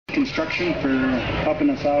Construction for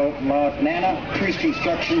helping us out a lot. Nana, Cruise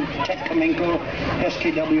Construction, Tech Kamenko,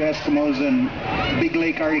 SKW Eskimos, and Big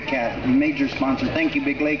Lake Arctic Cat, major sponsor. Thank you,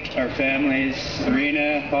 Big Lake. Our families,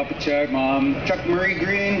 Arena, Papa Chuck, Mom. Chuck Marie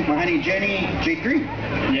Green, my honey Jenny, Jake Green.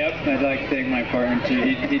 Yep, I'd like to thank my partner too.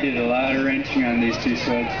 He did a lot of wrenching on these two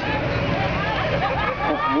sleds.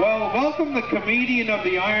 Well, welcome the comedian of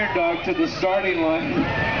the Iron Dog to the starting line,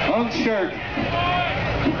 Unk Shirk.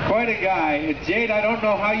 Quite a guy. Jade, I don't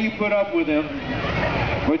know how you put up with him.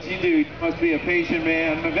 What you do, you must be a patient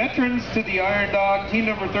man. The veterans to the Iron Dog, team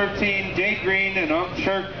number 13, Jade Green and Unk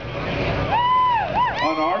Shirk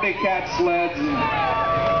on Arctic Cat sleds.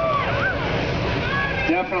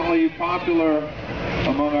 Definitely popular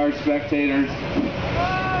among our spectators.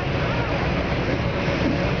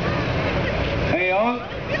 Hey, Unk,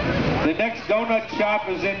 the next donut shop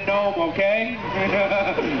is in Nome, okay?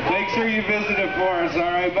 Make sure you visit it for us, all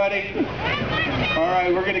right, buddy? All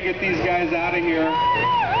right, we're going to get these guys out of here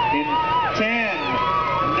in 10,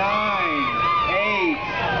 9,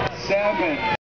 8, 7...